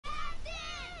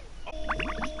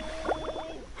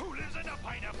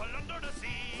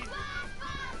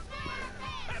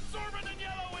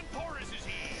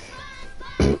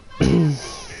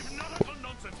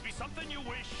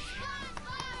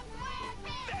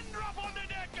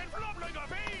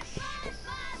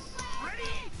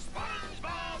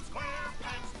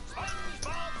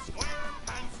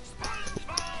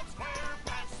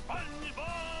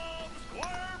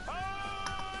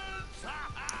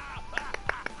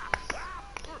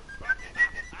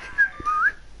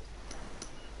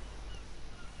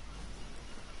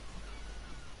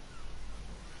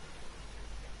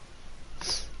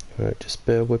Right, just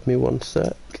bear with me one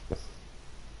sec.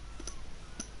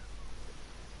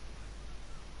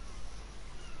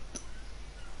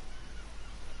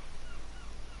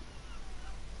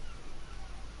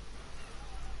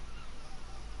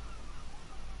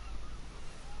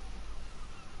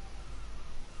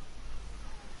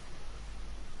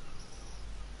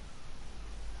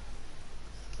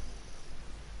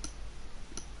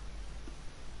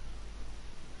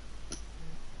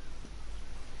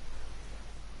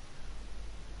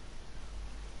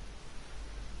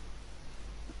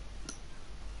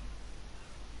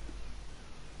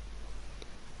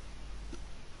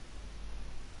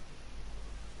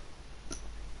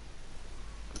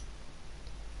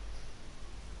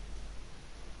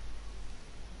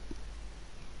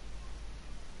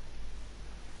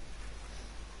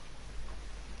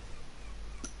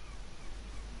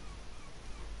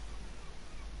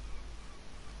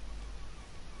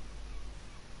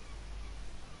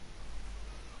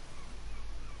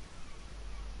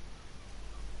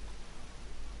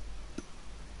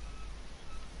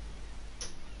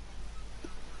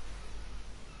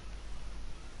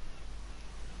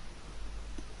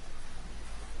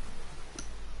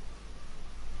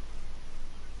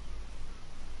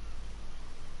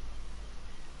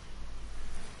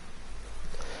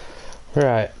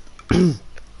 Right.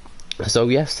 So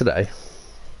yesterday,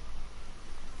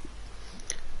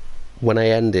 when I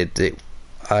ended it,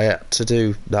 I had to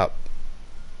do that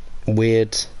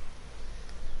weird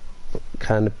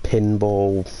kind of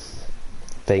pinball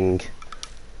thing.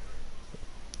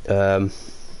 And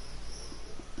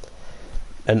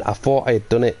I thought I had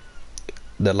done it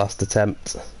the last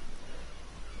attempt.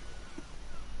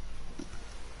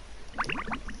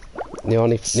 The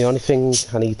only thing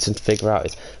I need to figure out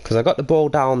is, because I got the ball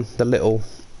down the little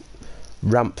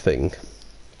ramp thing,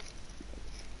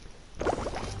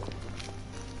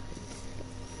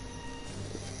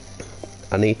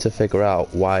 I need to figure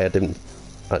out why I didn't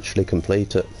actually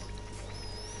complete it.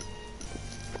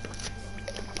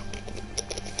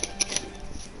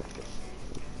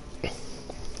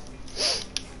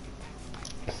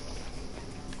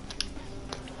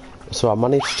 So I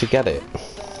managed to get it.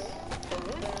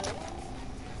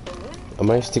 I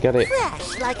managed to get it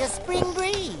fresh like a spring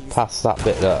breeze. Past that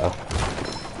bit there.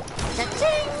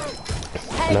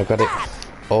 And I got it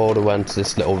all the way into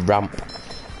this little ramp.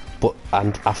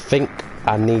 And I think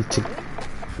I need to,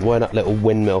 where that little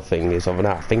windmill thing is over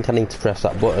there, I think I need to press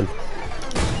that button.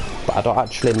 But I don't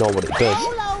actually know what it does.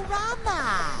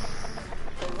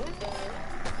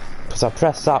 Because I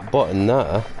pressed that button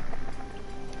there.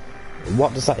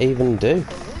 What does that even do?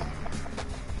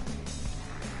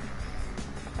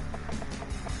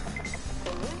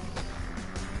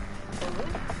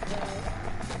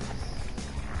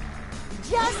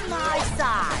 Just my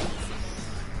size.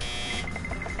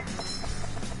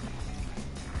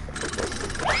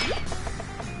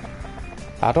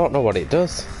 I don't know what it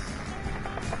does.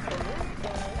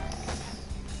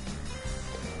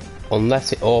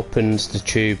 Unless it opens the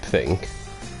tube thing.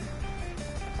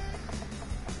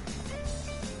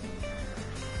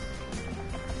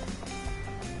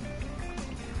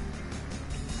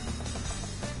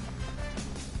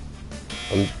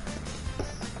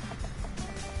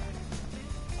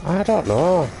 I don't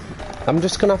know. I'm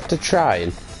just gonna have to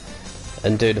try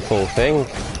and do the full thing.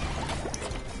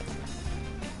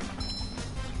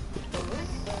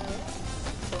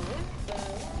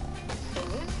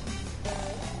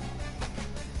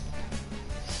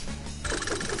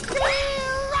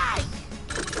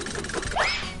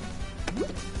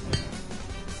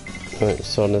 Right,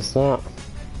 so there's that.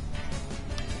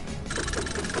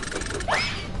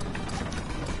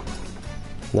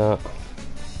 That.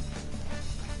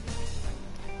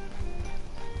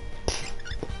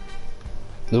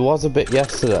 There was a bit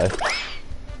yesterday.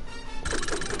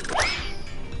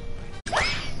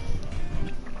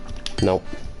 Nope.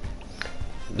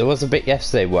 There was a bit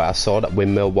yesterday where I saw that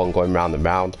windmill one going round and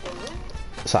round.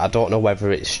 So I don't know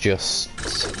whether it's just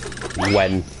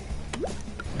when.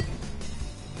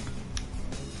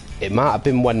 It might have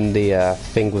been when the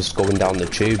thing was going down the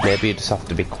tube. Maybe you just have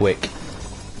to be quick.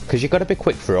 Because you've got to be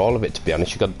quick for all of it, to be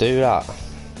honest. You've got to do that.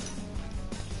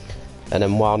 And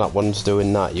then while that one's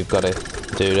doing that, you've got to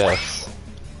do this.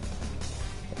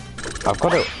 I've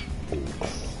got to...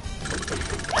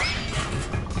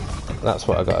 That's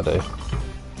what I got to do.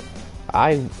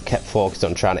 I kept focused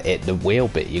on trying to hit the wheel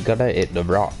bit. You've got to hit the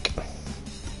rock.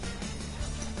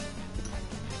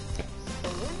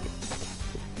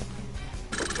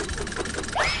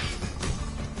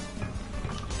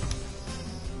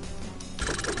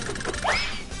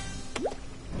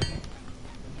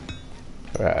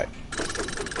 Right.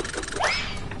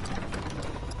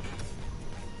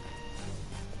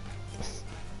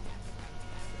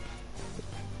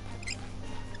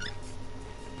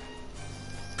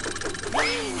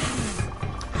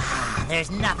 There's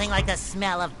nothing like the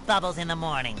smell of bubbles in the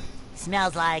morning.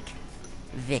 Smells like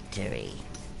victory.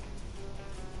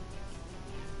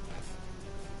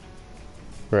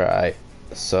 Right,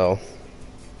 so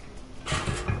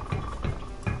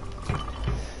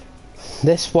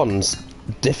this one's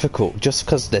difficult just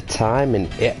because the timing.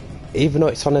 Even though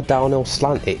it's on a downhill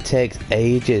slant, it takes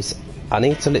ages. I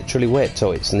need to literally wait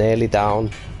till it's nearly down.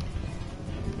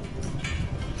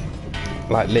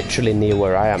 Like literally near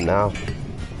where I am now.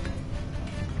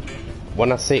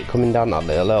 When I see it coming down that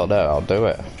little there, I'll do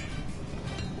it.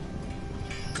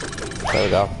 There we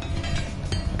go.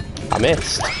 I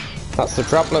missed. That's the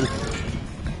problem.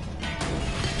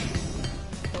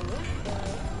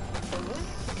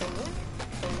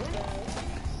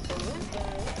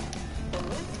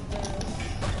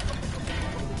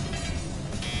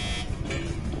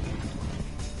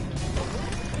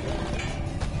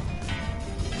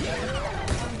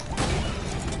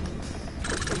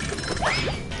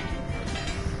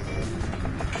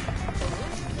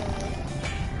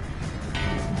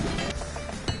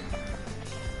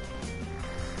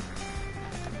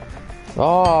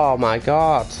 Oh my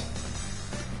god.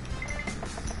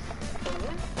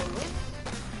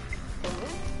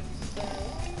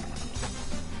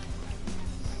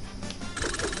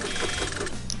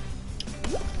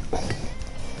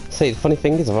 See, the funny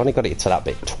thing is I've only got it to that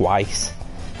bit twice,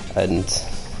 and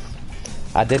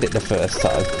I did it the first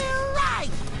time.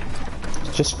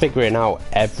 Just figuring out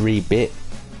every bit.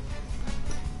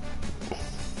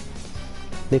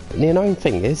 The annoying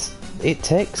thing is, it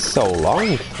takes so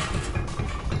long.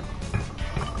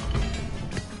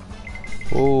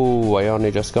 Oh, I only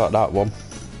just got that one.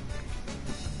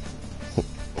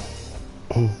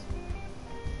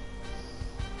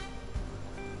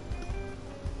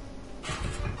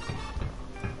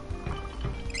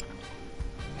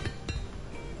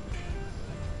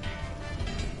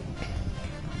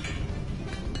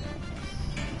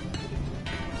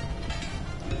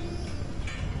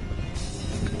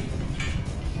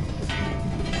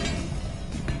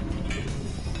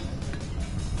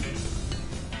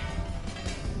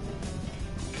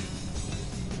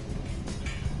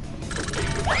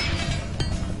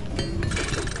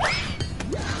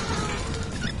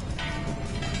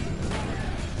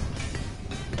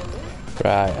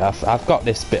 Right, I've got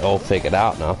this bit all figured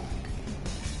out now.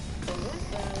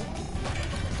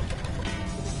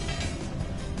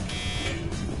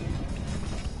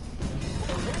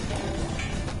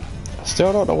 I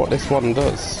still don't know what this one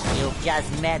does. You've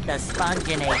just met the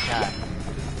Sponginator.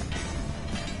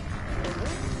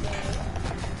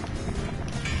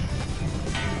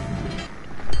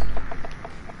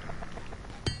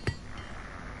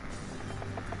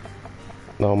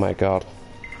 Oh my god.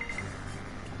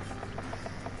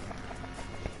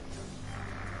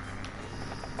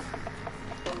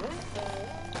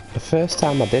 The first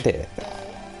time I did it,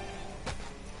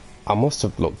 I must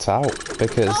have looked out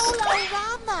because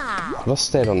I just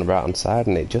stayed on the right hand side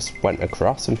and it just went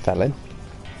across and fell in.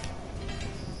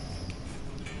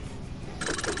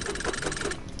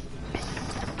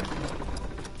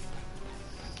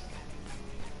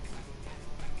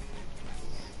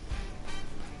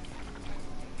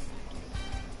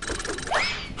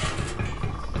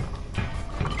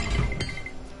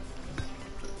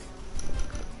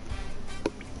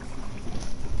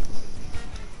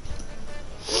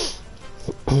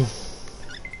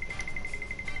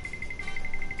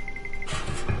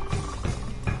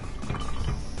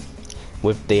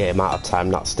 With the amount of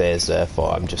time that stays there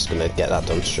for, I'm just gonna get that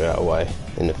done straight away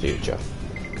in the future,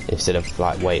 instead of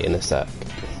like waiting a sec.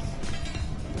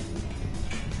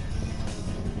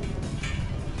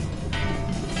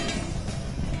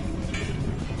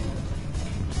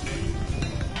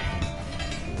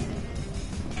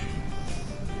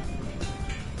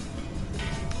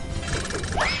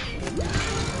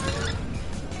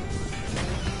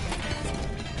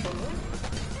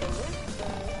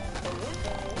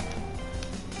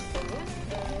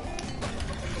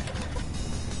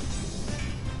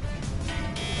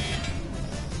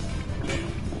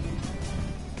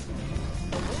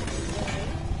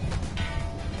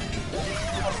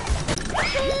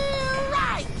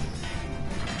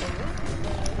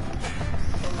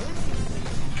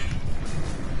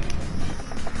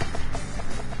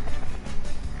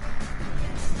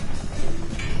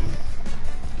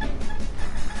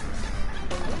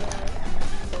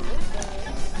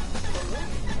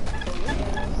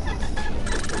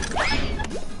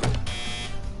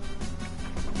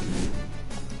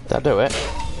 Did I do it?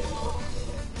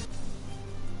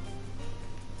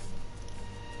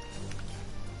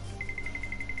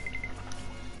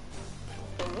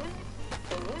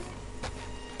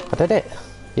 I did it.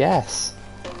 Yes.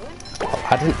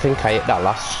 I didn't think I hit that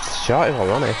last shot, if I'm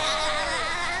honest.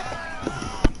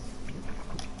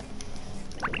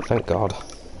 Thank God.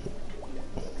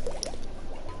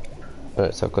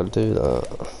 Right, so I've got to do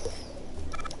that.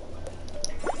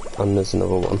 And there's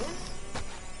another one.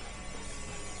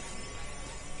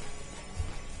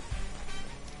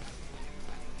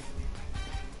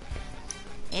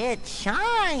 It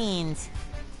shines.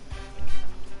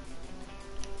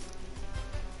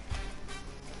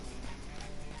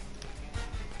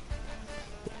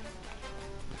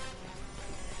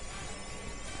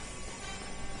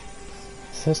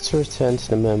 It says to return to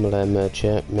the Mermaid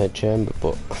chamber,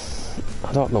 but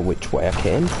I don't know which way I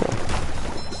came from.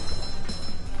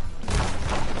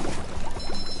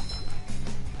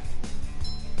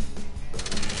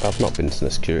 I've not been to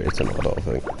the security tunnel, I don't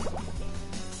think.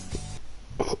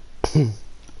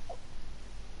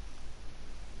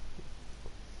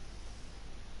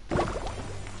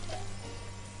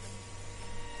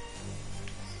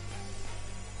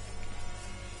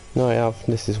 No, I have.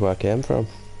 This is where I came from.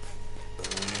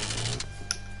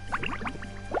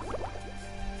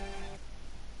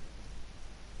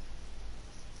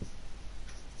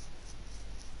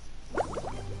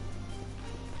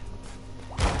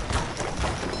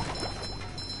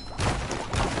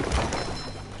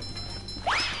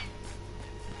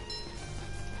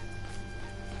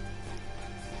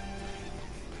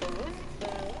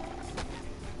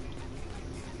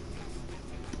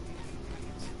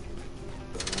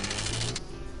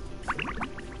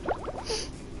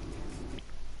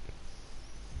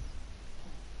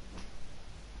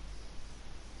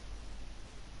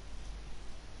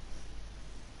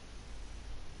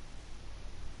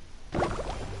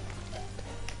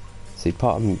 See,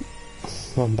 part of me,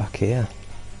 I'm back here.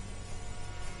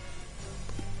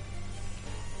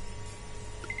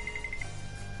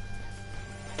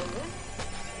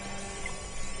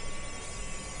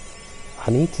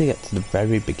 I need to get to the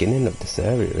very beginning of this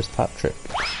area as Patrick.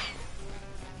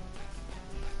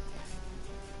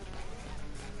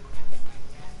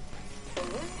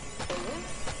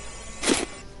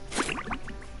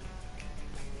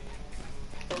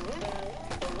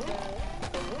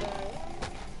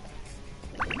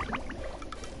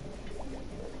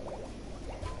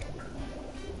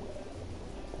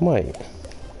 Wait.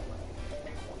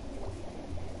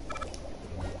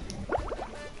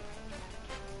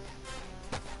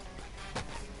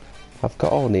 I've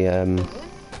got all the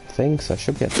things, so I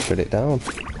should be able to put it down.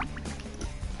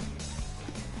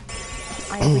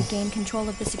 I have regained control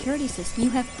of the security system.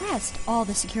 You have pressed all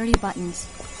the security buttons.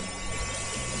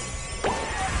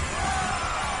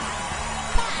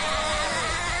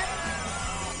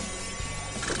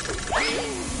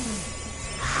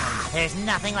 There's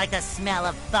nothing like the smell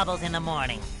of bubbles in the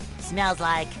morning. Smells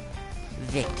like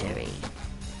victory.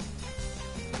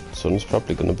 So there's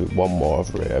probably going to be one more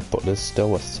over here, but there's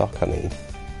still a sock I need.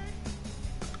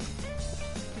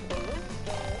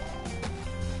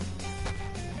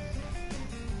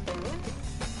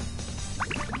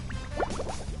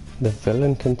 The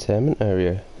villain containment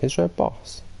area. Is there a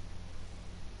boss?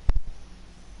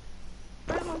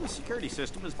 Well, the security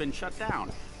system has been shut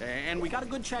down, and we got a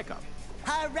good checkup.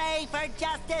 Hooray for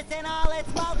justice in all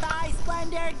its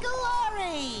multi-splendor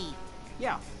glory!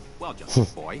 Yeah, well,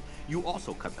 Justice Boy, you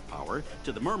also cut the power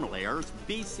to the Mermalair's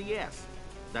BCS.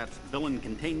 That's Villain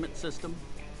Containment System.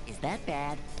 Is that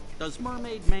bad? Does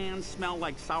Mermaid Man smell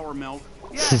like sour milk?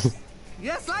 Yes!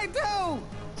 Yes, I do!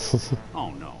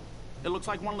 Oh, no. It looks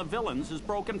like one of the villains is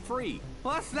broken free.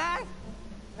 What's that?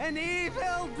 An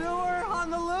evildoer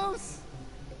on the loose?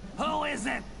 Who is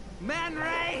it? Man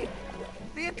Ray?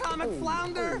 The atomic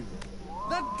flounder?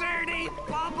 The dirty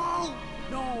bubble?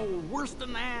 No, worse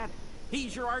than that.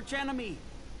 He's your archenemy.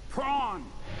 Prawn.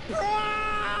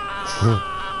 Prawn!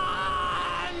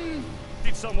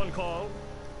 Did someone call?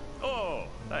 Oh,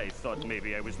 I thought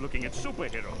maybe I was looking at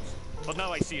superheroes. But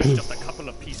now I see it's just a couple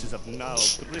of pieces of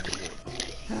gnarled driftwood.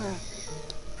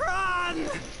 Prawn!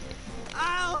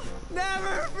 I'll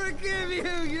never forgive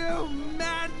you, you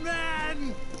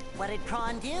madman! What did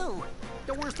Prawn do?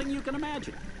 The worst thing you can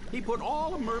imagine. He put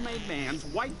all of Mermaid Man's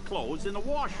white clothes in the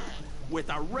washer with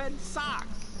a red sock.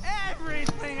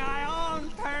 Everything I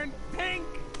own turned pink!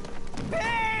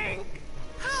 Pink!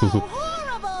 How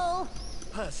horrible!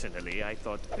 Personally, I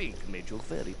thought pink made you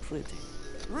very pretty.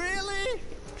 Really?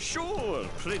 Sure,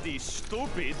 pretty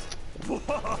stupid.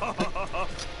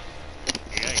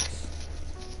 Yikes.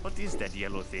 What is that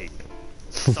yellow thing?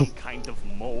 Some kind of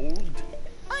mold?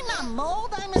 I'm not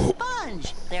mold, I'm a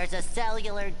sponge. There's a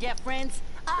cellular difference.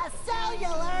 A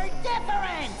cellular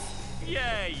difference!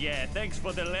 Yeah, thanks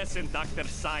for the lesson, Dr.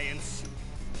 Science.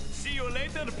 See you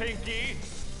later, Pinky.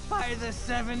 By the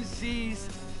seven seas,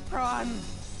 Prawn,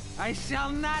 I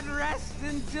shall not rest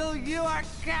until you are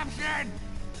captured.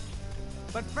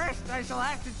 But first, I shall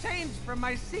have to change from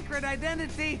my secret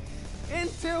identity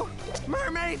into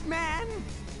Mermaid Man.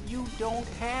 You don't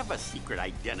have a secret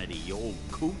identity, you old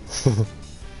coot.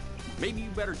 Maybe you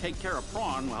better take care of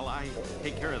Prawn while I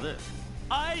take care of this.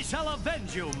 I shall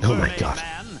avenge you, Oh my Mermaid God.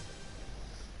 Man.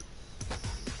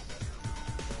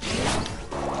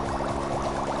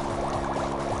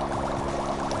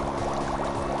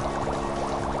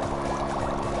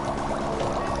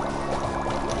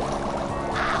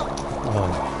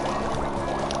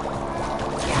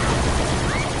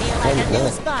 Feel like a new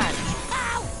sponge.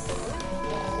 Ow!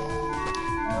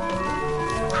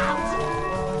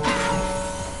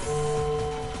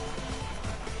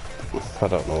 I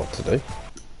don't know what to do.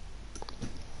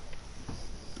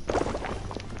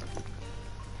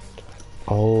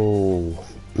 Oh,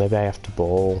 maybe I have to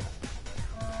ball.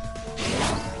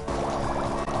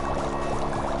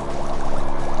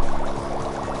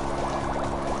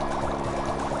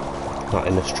 Not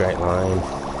in a straight line.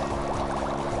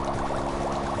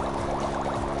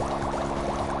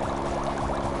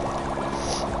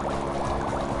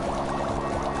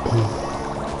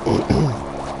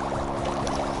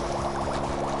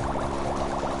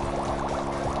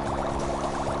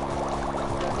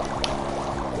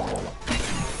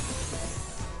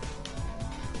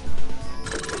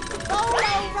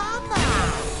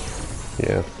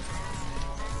 Yeah.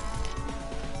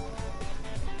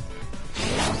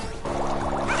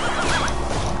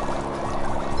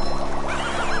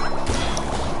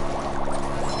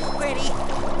 Pretty.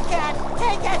 Can't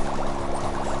take it.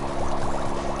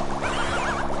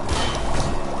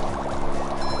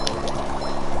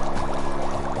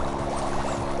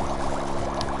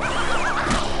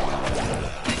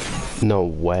 No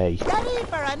way. Ready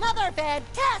for another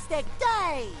fantastic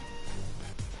day.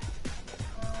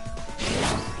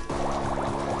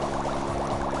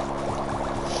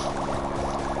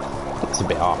 It's a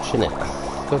bit harsh, isn't it?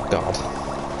 Good God.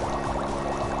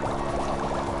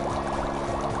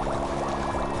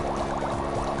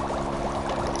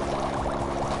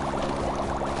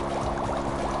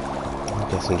 I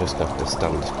guess I'm just going to have to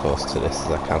stand as close to this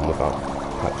as I can without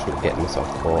actually getting myself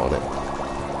caught on it.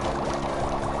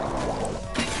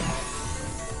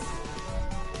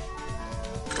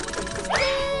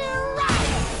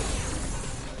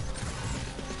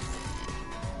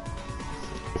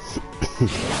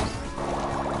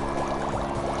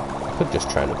 I could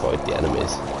just try and avoid the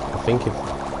enemies. I think if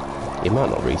you might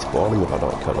not respawn them if I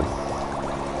don't kill them.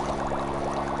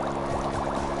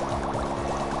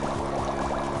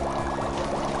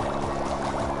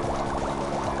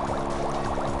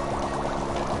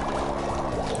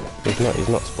 He's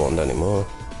not spawned anymore.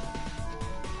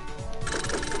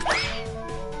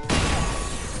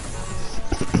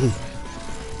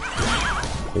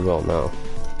 We will now.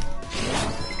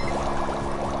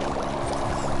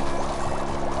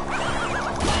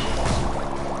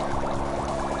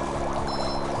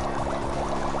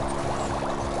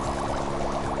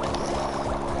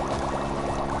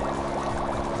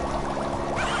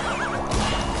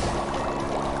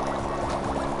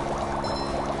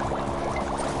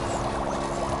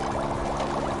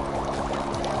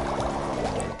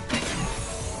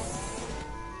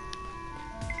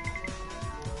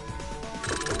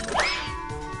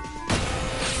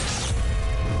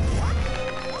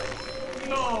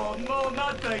 No,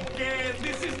 not again.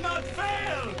 This is not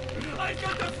fair. I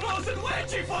got a frozen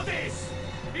wedgie for this.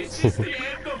 Is this the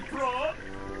end of Prawn?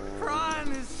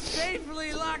 Prawn is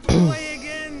safely locked away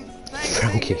again. Thanks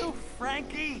Frankie. to you,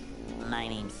 Frankie. My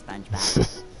name's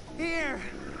Spongebob. Here,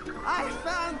 I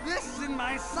found this in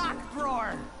my sock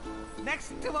drawer,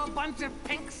 next to a bunch of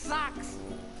pink socks.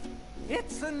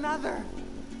 It's another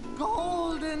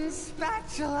golden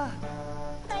spatula.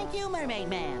 Thank you, Mermaid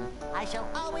Man. I shall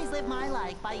always live my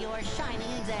life by your shining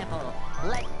example.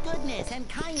 Let goodness and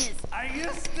kindness... Are you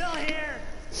still here?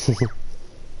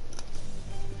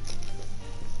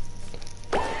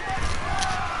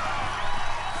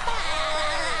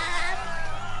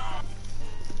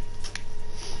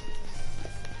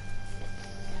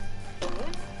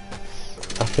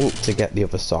 I think to get the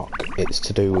other sock, it's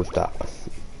to do with that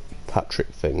Patrick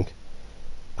thing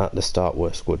at the start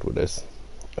where Squidward is.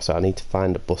 So I need to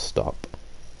find a bus stop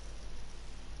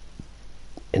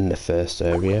in the first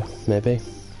area, maybe.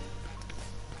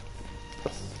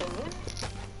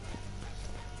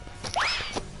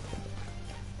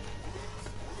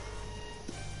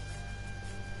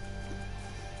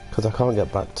 Because I can't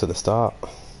get back to the start.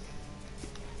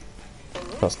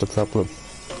 That's the problem.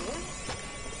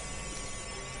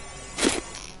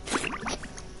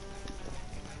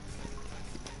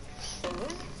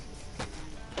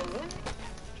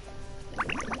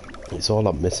 It's all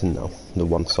I'm missing now. The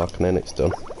one sock and then it's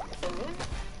done.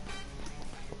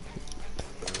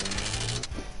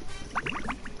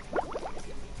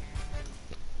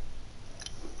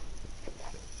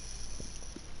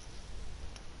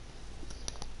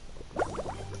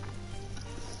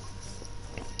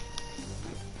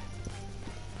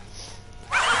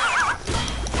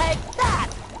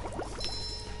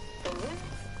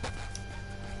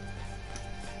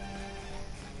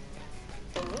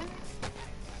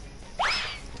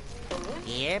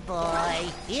 Here, boy.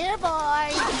 Here,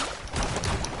 boy.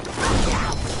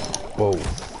 Whoa.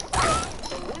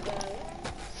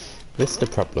 This is the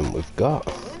problem we've got,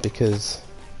 because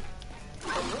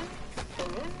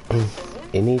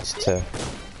he needs to...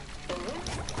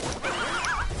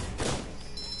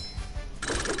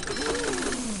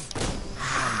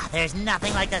 There's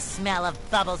nothing like the smell of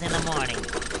bubbles in the morning.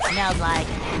 Smells like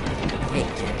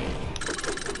victory.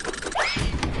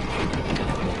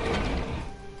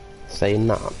 Saying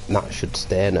that should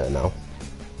stay in there now.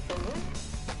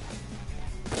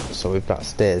 So we've got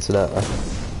stairs there.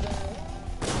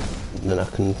 And then I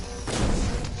can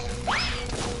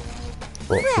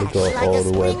hopefully go Fresh like all a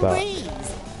the way spring back. breeze.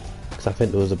 Because I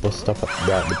think there was a bus stop right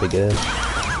at the beginning.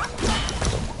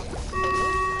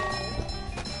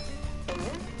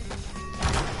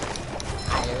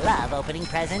 I love opening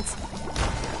presents.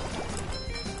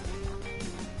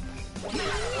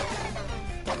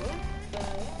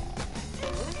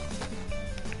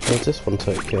 Does this one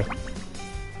take you?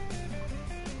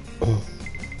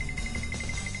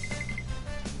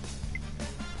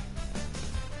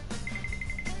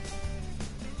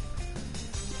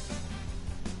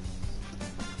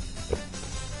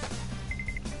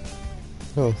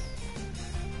 Oh.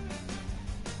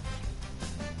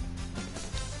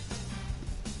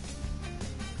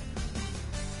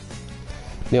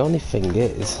 The only thing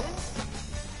is,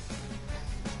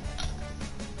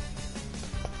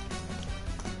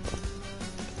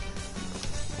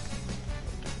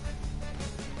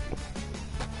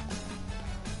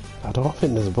 I don't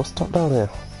think there's a bus stop down here.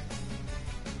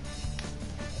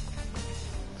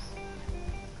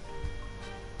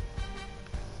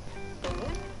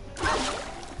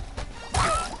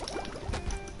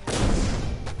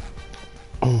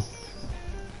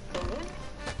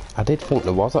 I did think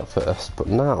there was at first, but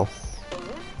now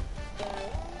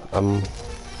I'm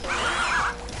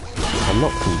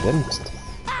not convinced.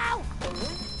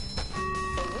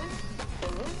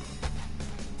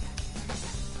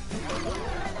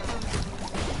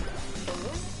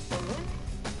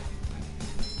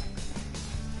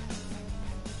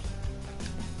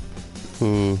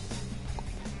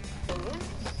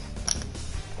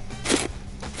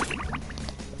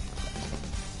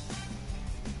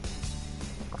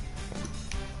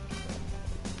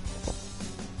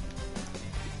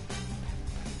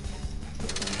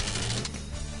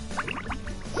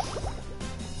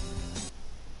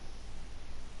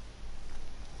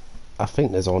 I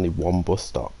think there's only one bus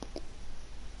stop.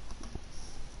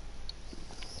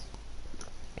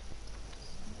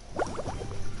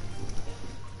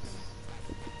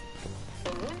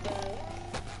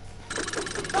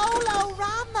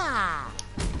 Bolorama!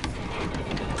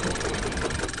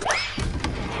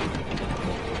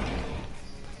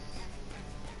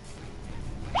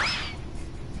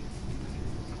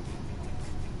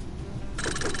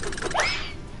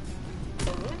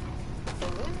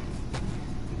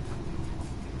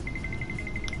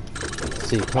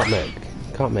 So you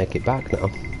can't make it back now.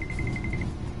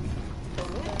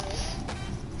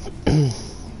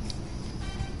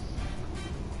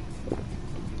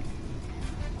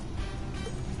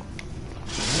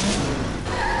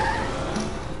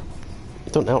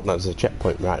 Don't help that there's a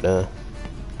checkpoint right there.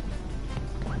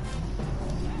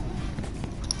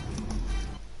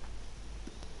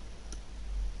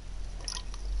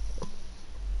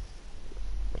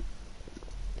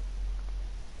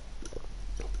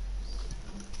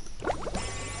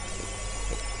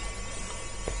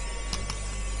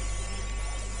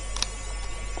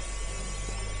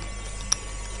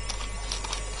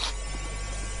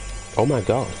 Oh my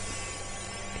god.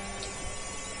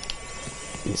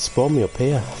 It spawned me up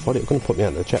here. I thought it was going to put me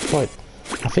at the checkpoint.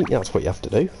 I think that's what you have to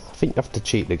do. I think you have to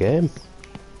cheat the game.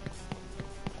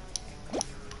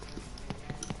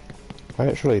 I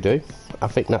actually do. I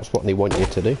think that's what they want you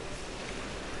to do.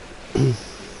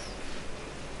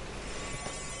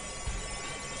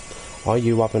 Are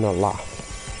you having a laugh?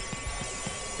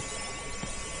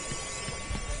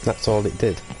 That's all it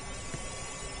did.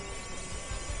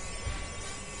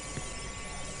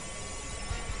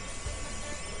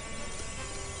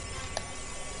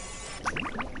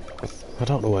 I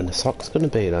don't know when the sock's going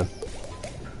to be then.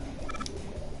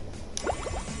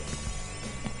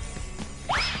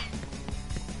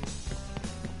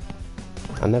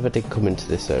 I never did come into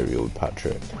this area with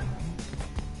Patrick.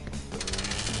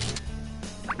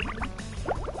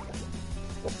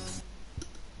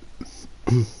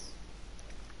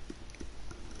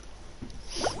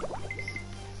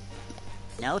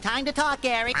 No time to talk,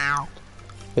 Gary.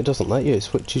 It doesn't let you, it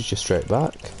switches you straight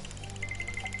back.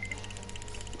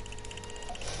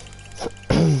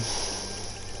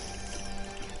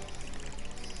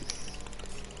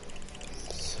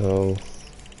 So...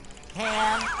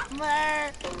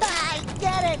 Hammer! I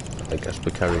get it! I guess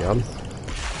we carry on.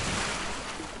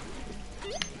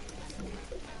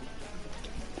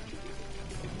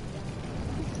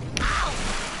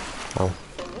 Ow.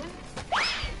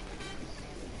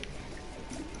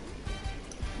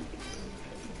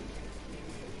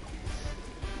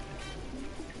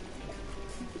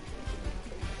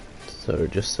 So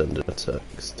just send a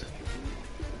text.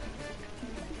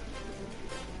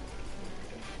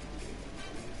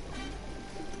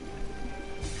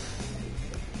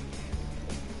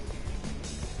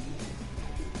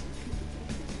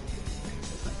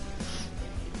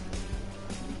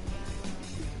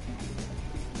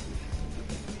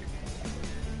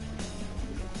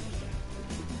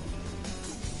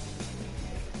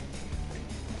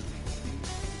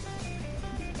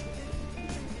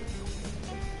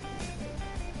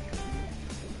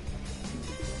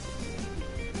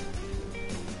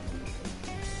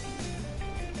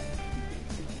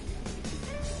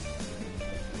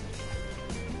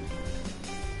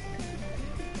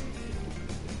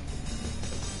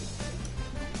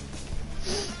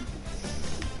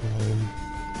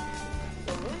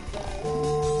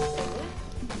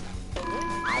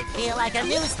 I feel like a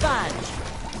new sponge.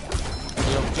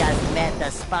 You've just met the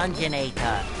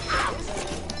Sponginator.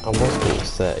 I was going to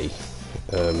say,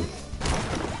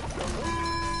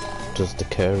 does the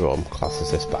K-ROM class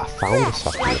as this, but I found a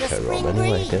sock in the K-ROM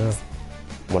anyway, didn't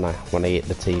I? When I hit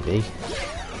the TV.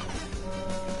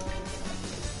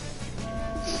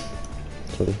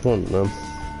 So there's one of them.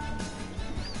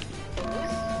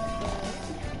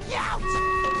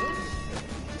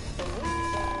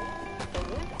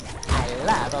 I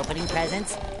love opening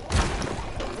presents.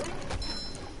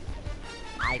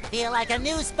 I feel like a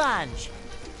new sponge.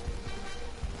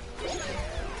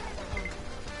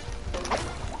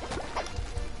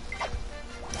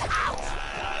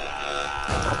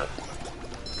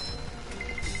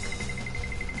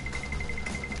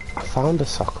 I found a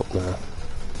sock up there.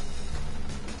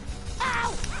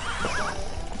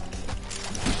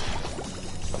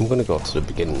 I'm gonna go to the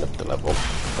beginning of the level.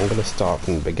 I'm gonna start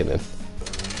from the beginning.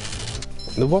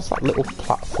 There was that little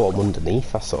platform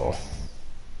underneath I saw.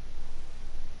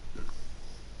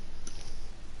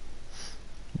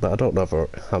 But I don't know if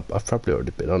I've probably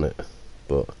already been on it.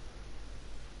 But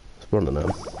it's one of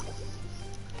them.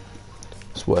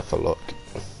 It's worth a look.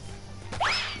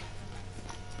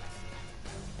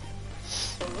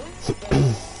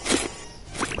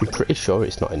 I'm pretty sure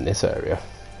it's not in this area.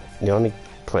 The only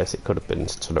place it could have been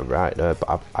is to the right there,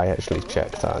 but I actually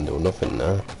checked that and there was nothing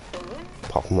there.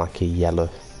 Apart from like a yellow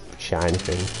shiny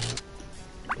thing.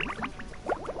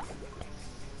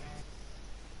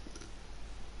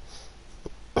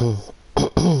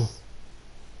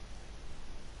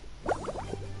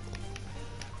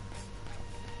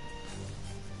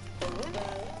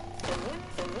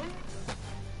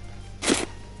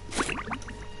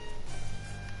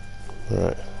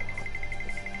 Right.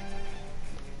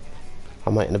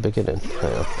 Am I in the beginning?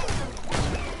 Hang on.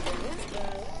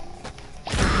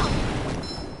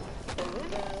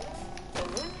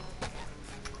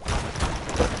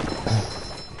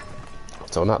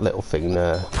 So on that little thing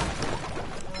there,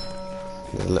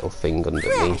 there's a little thing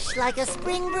underneath. Fresh like a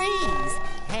spring breeze.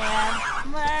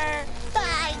 Hammer!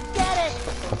 I get it!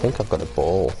 I think I've got a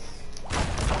ball.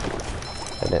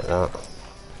 Edit that.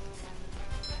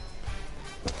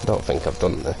 I don't think I've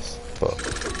done this, but...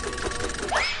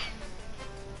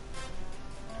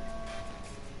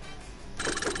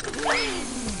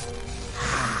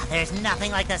 There's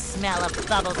nothing like the smell of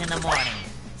bubbles in the morning.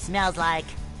 Smells like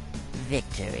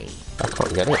victory. I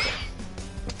can't get it.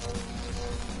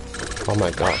 Oh my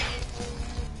god.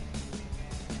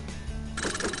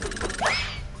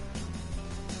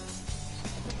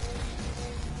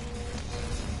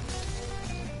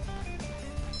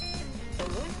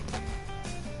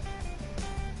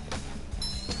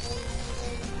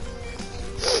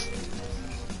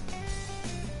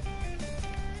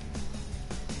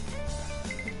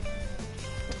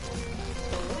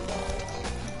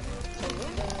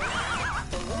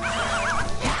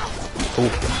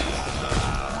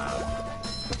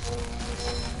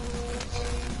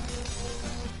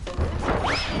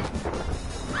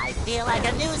 I feel like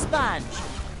a new sponge.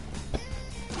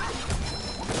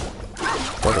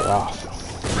 Get it off.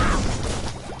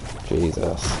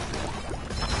 Jesus.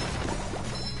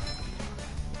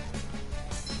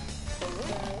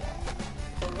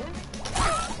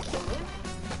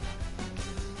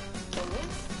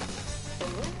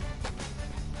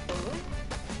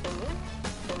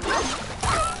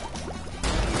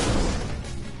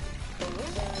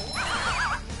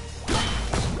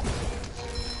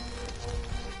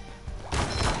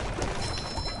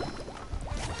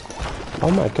 Oh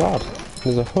my god,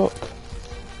 there's a hook.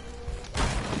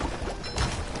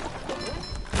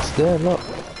 It's there, look.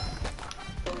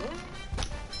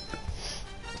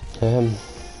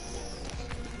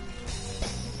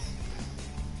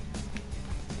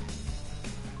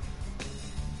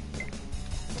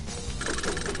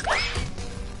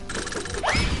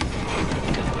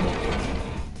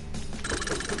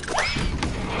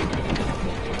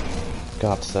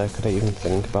 God's sake, I didn't even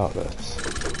think about this.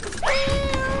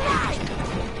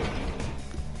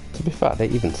 To be fair, I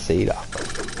didn't even see that.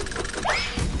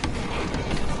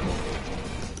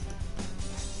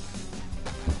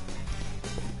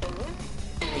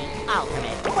 The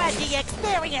ultimate wedgie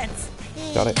experience.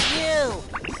 Got it. You.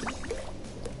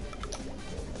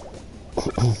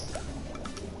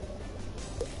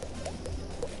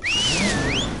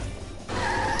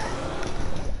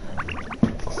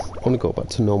 I want to go back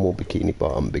to normal bikini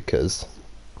bottom because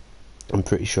I'm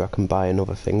pretty sure I can buy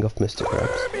another thing off Mr.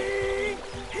 Krabs.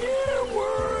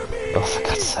 Oh, for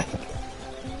God's sake.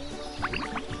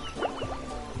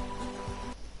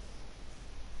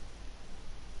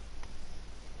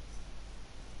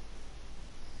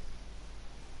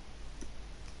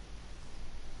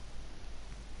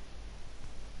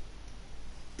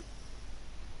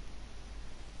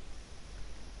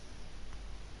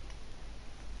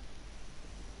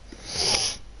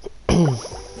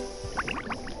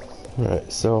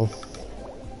 Right, so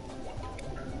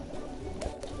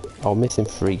I'm missing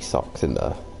 3 socks in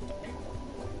there.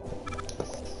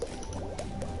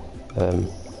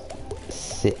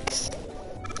 6.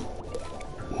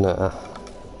 Nah.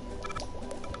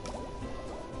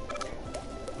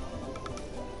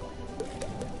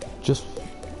 Just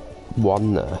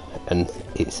 1 there, and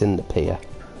it's in the pier.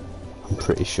 I'm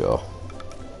pretty sure.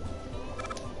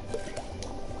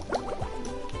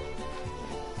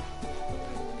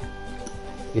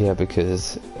 Yeah,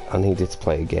 because I needed to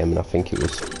play a game and I think it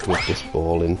was with this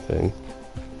balling thing.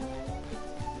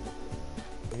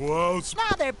 Well,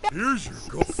 Mother here's your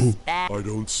goal. I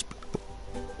don't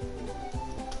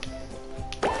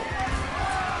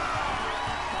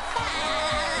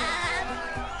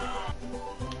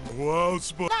Wow,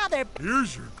 Mother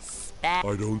here's your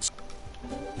I don't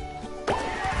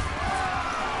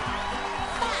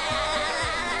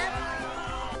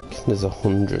There's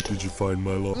 100. Did you find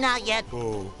my love? Not yet.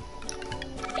 Oh.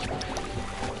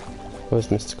 Where's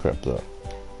Mr. Krabs at?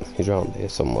 He's around here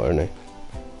somewhere, isn't he?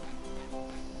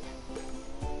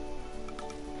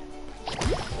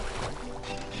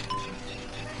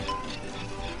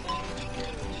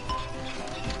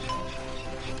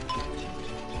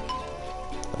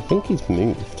 I think he's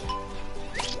moved.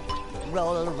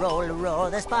 Roll, roll, roll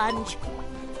the sponge.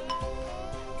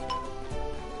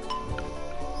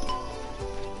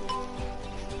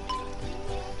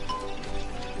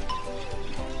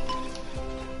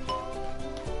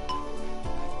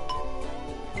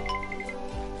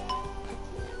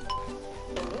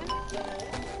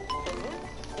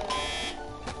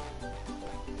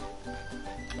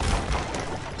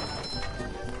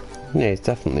 Yeah, he's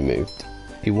definitely moved.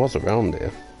 He was around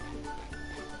here.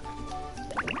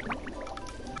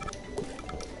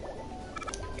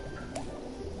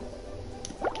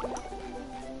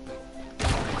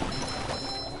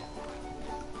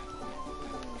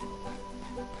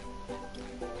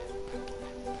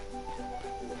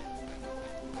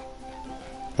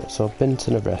 Right, so I've been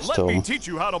to the rest Let home. me teach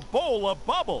you how to bowl a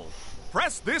bubble.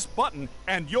 Press this button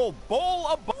and you'll bowl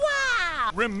a bubble.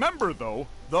 Wow! Remember though,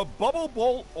 the bubble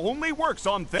bowl only works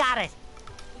on Got it.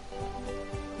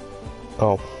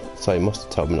 Oh, so he must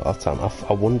have told me that last time.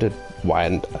 I wondered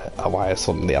why I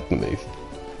suddenly had to move.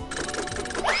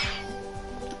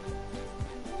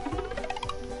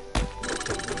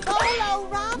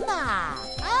 Bolorama!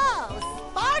 Oh,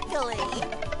 sparkly!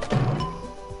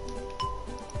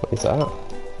 What is that?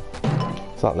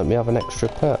 Does that let me have an extra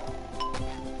pet?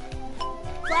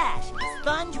 Flash,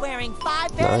 sponge wearing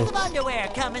 5 pairs of Nice.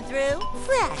 underwear coming through.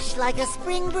 Fresh like a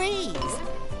spring breeze.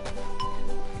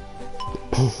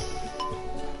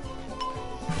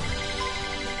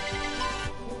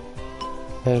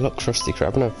 Hey, look, Krusty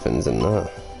Krab and everything's in there.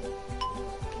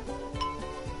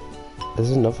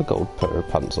 There's another gold pair of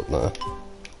pants up there.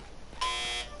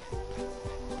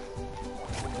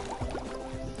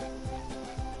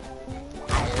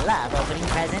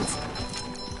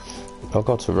 I'll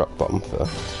go to rock bottom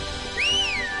first.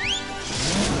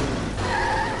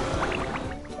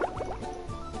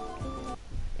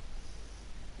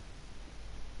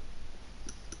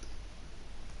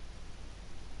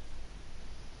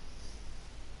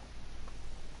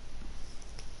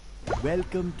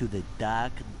 Welcome to the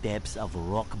dark depths of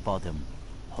Rock Bottom,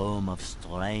 home of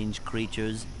strange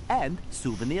creatures and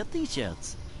souvenir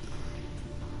t-shirts.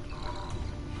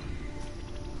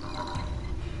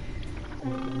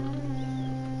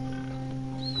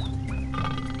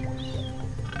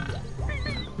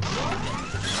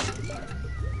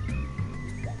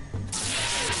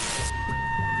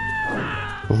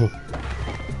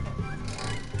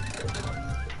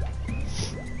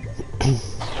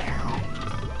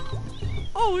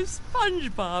 Oh,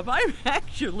 Spongebob, I'm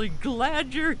actually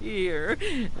glad you're here.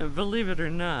 Believe it or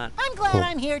not. I'm glad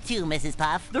I'm here too, Mrs.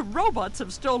 Puff. The robots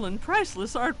have stolen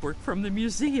priceless artwork from the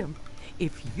museum.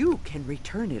 If you can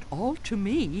return it all to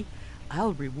me,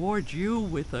 I'll reward you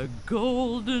with a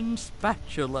golden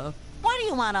spatula. Why do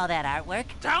you want all that artwork?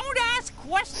 Don't ask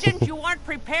questions you aren't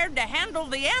prepared to handle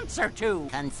the answer to.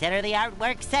 Consider the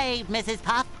artwork saved, Mrs.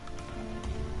 Puff.